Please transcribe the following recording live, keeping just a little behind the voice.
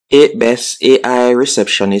8 Best AI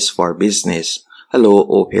Receptionists for Business. Hello,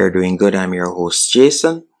 hope you're doing good. I'm your host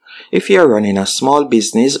Jason. If you're running a small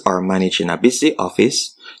business or managing a busy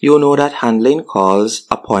office, you know that handling calls,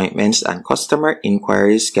 appointments, and customer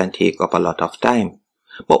inquiries can take up a lot of time.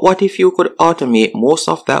 But what if you could automate most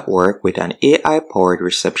of that work with an AI-powered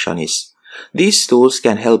receptionist? These tools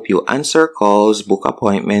can help you answer calls, book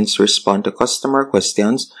appointments, respond to customer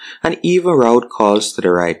questions, and even route calls to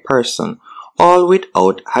the right person, all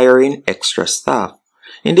without hiring extra staff.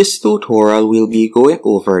 In this tutorial, we'll be going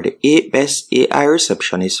over the 8 best AI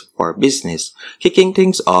receptionists for business, kicking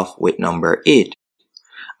things off with number 8.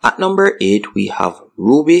 At number 8, we have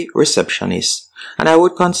Ruby Receptionist, and I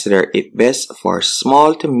would consider it best for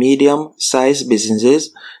small to medium-sized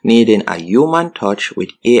businesses needing a human touch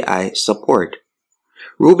with AI support.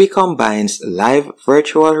 Ruby combines live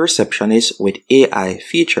virtual receptionists with AI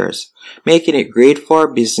features, making it great for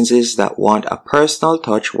businesses that want a personal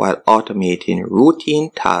touch while automating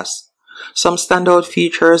routine tasks. Some standout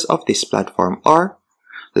features of this platform are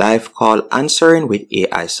live call answering with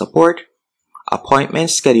AI support,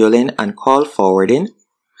 appointment scheduling and call forwarding,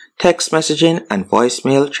 text messaging and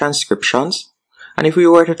voicemail transcriptions. And if we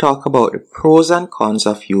were to talk about the pros and cons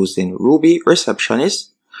of using Ruby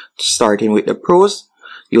Receptionist, starting with the pros,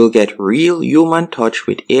 you'll get real human touch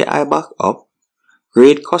with AI backup,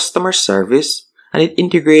 great customer service, and it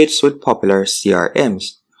integrates with popular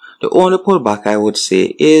CRMs. The only pullback I would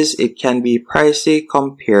say is it can be pricey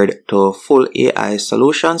compared to full AI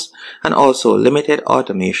solutions and also limited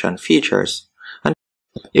automation features. And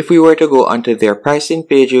if we were to go onto their pricing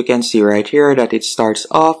page, you can see right here that it starts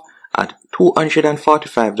off at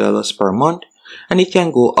 $245 per month and it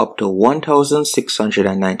can go up to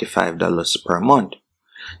 $1,695 per month.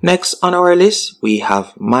 Next on our list, we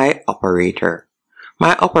have My Operator.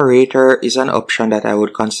 My Operator is an option that I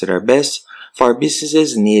would consider best for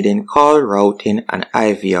businesses needing call routing and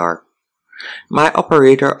IVR. My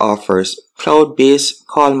Operator offers cloud-based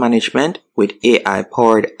call management with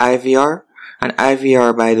AI-powered IVR, and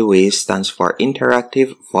IVR, by the way, stands for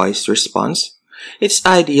Interactive Voice Response. It's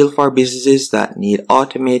ideal for businesses that need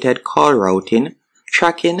automated call routing,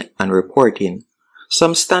 tracking, and reporting.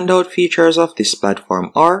 Some standout features of this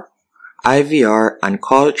platform are IVR and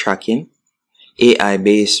call tracking,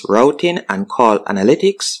 AI-based routing and call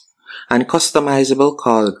analytics, and customizable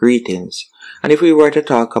call greetings. And if we were to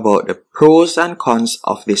talk about the pros and cons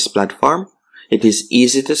of this platform, it is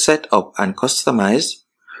easy to set up and customize,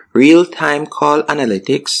 real-time call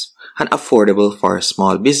analytics, and affordable for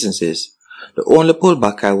small businesses. The only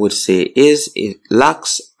pullback I would say is it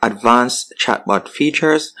lacks advanced chatbot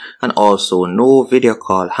features and also no video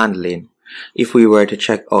call handling. If we were to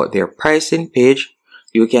check out their pricing page,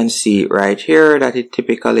 you can see right here that it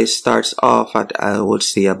typically starts off at, I would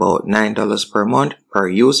say, about $9 per month per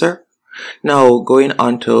user. Now going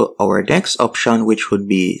on to our next option, which would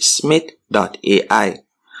be Smith.ai.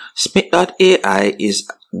 Smith.ai is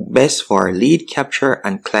best for lead capture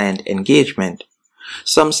and client engagement.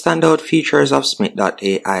 Some standout features of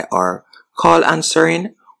Smith.ai are call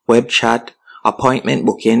answering, web chat, appointment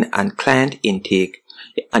booking, and client intake,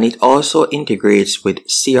 and it also integrates with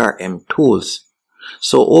CRM tools.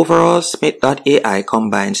 So overall, Smith.ai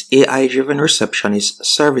combines AI-driven receptionist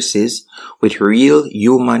services with real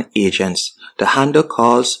human agents to handle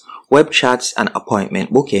calls, web chats, and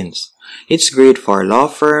appointment bookings. It's great for law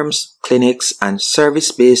firms, clinics, and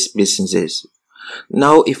service-based businesses.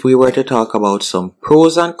 Now, if we were to talk about some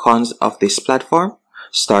pros and cons of this platform,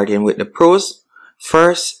 starting with the pros,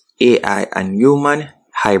 first, AI and human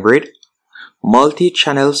hybrid,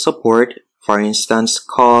 multi-channel support, for instance,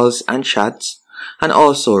 calls and chats, and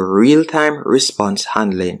also real-time response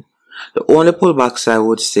handling. The only pullbacks I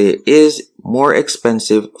would say is more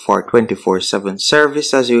expensive for 24/7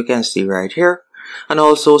 service, as you can see right here, and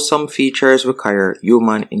also some features require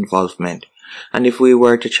human involvement. And if we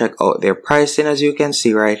were to check out their pricing, as you can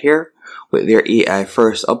see right here, with their AI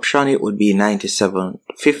first option, it would be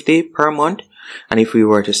 $97.50 per month. And if we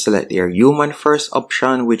were to select their human first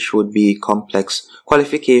option, which would be complex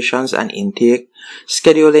qualifications and intake,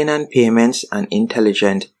 scheduling and payments, and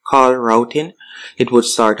intelligent call routing, it would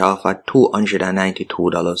start off at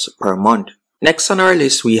 $292 per month. Next on our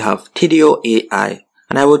list, we have Tidio AI.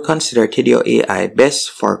 And I would consider Tidio AI best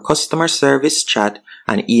for customer service chat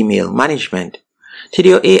and email management.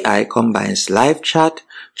 Tidio AI combines live chat,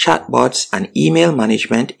 chatbots, and email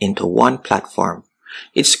management into one platform.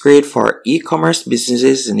 It's great for e-commerce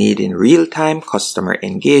businesses needing real-time customer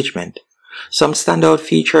engagement. Some standout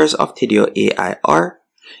features of Tidio AI are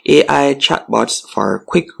AI chatbots for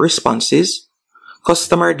quick responses,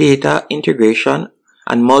 customer data integration,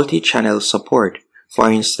 and multi-channel support.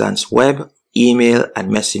 for instance web, email, and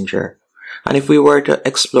messenger. And if we were to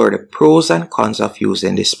explore the pros and cons of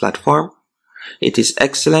using this platform, it is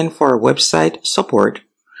excellent for website support,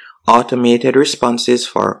 automated responses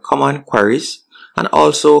for common queries, and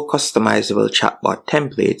also customizable chatbot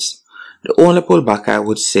templates. The only pullback I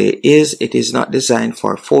would say is it is not designed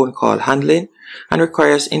for phone call handling and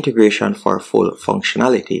requires integration for full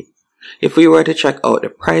functionality. If we were to check out the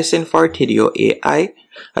pricing for Tidio AI,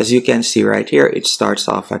 as you can see right here, it starts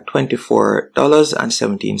off at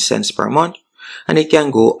 $24.17 per month, and it can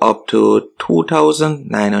go up to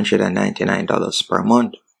 $2,999 per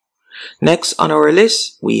month. Next on our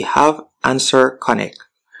list, we have Answer Connect.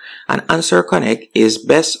 And Answer Connect is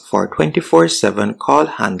best for 24/7 call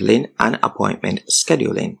handling and appointment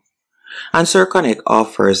scheduling. Answer Connect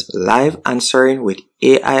offers live answering with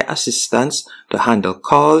AI assistance to handle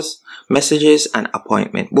calls, messages, and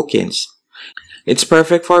appointment bookings. It's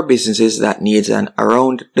perfect for businesses that need an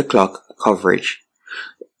around-the-clock coverage.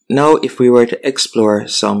 Now, if we were to explore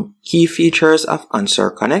some key features of Answer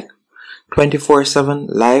Connect: 24/7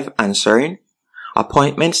 live answering,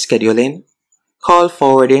 appointment scheduling, call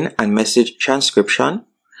forwarding and message transcription.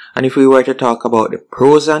 And if we were to talk about the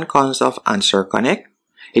pros and cons of Answer Connect,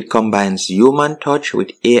 it combines human touch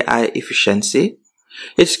with AI efficiency.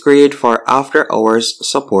 It's great for after-hours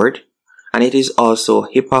support, and it is also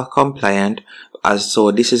HIPAA compliant, so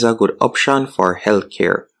this is a good option for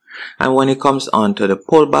healthcare. And when it comes on to the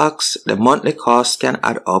pullbacks, the monthly cost can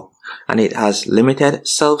add up, and it has limited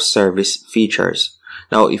self-service features.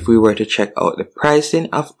 Now, if we were to check out the pricing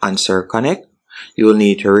of Answer Connect, you will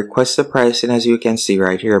need to request the pricing, as you can see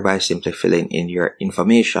right here, by simply filling in your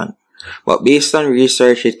information. But based on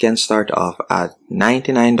research, it can start off at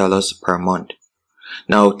 $99 per month.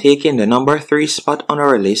 Now, taking the number 3 spot on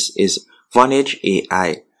our list is Vonage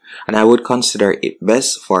AI, and I would consider it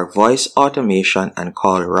best for voice automation and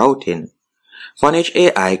call routing. Vonage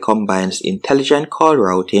AI combines intelligent call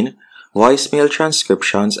routing, voicemail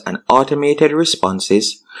transcriptions, and automated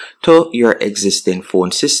responses to your existing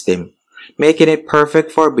phone system, making it perfect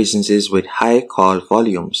for businesses with high call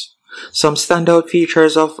volumes. Some standout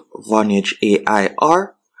features of Vonage AI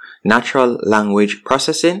are natural language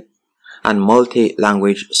processing and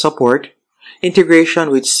multi-language support, integration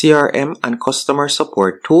with CRM and customer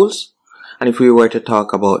support tools. And if we were to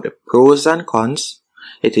talk about the pros and cons,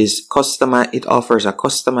 it offers a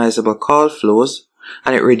customizable call flows,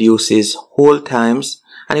 and it reduces hold times,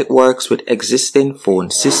 and it works with existing phone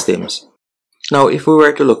systems. Now, if we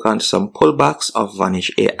were to look at some pullbacks of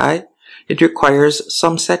Vonage AI, it requires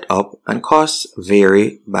some setup and costs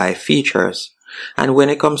vary by features. And when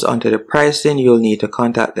it comes onto the pricing, you'll need to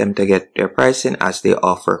contact them to get their pricing, as they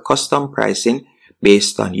offer custom pricing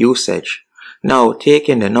based on usage. Now,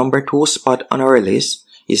 taking the number 2 spot on our list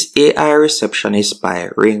is AI Receptionist by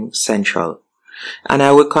RingCentral. And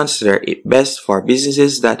I would consider it best for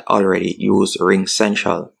businesses that already use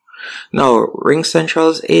RingCentral. Now,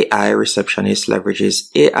 RingCentral's AI Receptionist leverages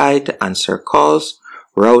AI to answer calls,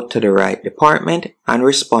 route to the right department, and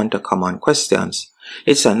respond to common questions.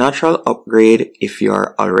 It's a natural upgrade if you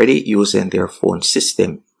are already using their phone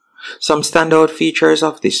system. Some standout features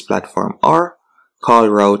of this platform are call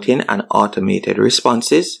routing and automated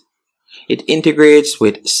responses. It integrates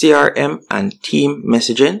with CRM and team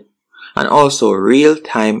messaging, and also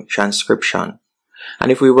real-time transcription.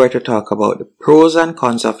 And if we were to talk about the pros and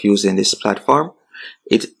cons of using this platform,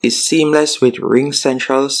 it is seamless with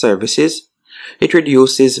RingCentral services. It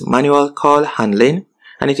reduces manual call handling,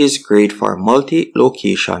 and it is great for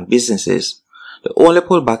multi-location businesses. The only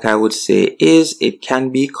pullback I would say is it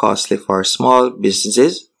can be costly for small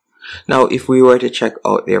businesses. Now, if we were to check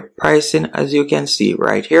out their pricing, as you can see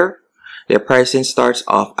right here, their pricing starts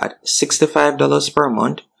off at $65 per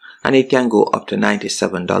month, and it can go up to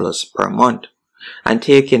 $97 per month. And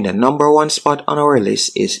taking the number 1 spot on our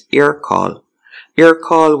list is AirCall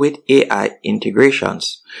with AI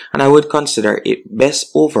integrations, and I would consider it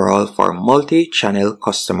best overall for multi-channel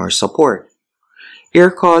customer support.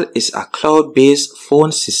 AirCall is a cloud-based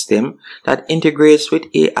phone system that integrates with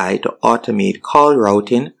AI to automate call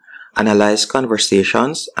routing, analyze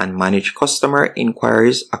conversations, and manage customer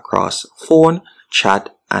inquiries across phone,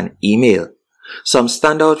 chat, and email. Some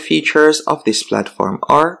standout features of this platform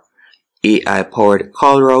are AI-powered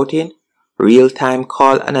call routing, real-time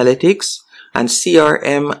call analytics, and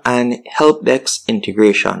CRM and help desk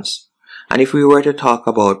integrations. And if we were to talk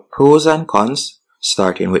about pros and cons,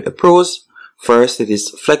 starting with the pros, first, it is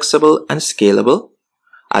flexible and scalable,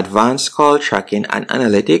 advanced call tracking and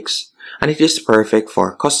analytics, and it is perfect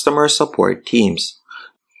for customer support teams.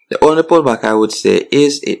 The only pullback I would say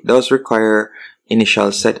is it does require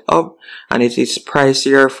initial setup, and it is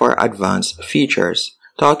pricier for advanced features.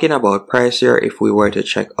 Talking about pricier, if we were to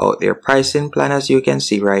check out their pricing plan, as you can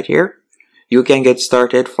see right here, you can get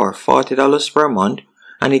started for $40 per month,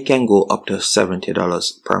 and it can go up to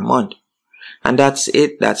 $70 per month. And that's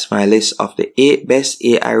it. That's my list of the 8 best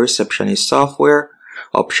AI receptionist software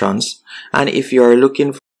options. And if you're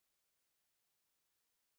looking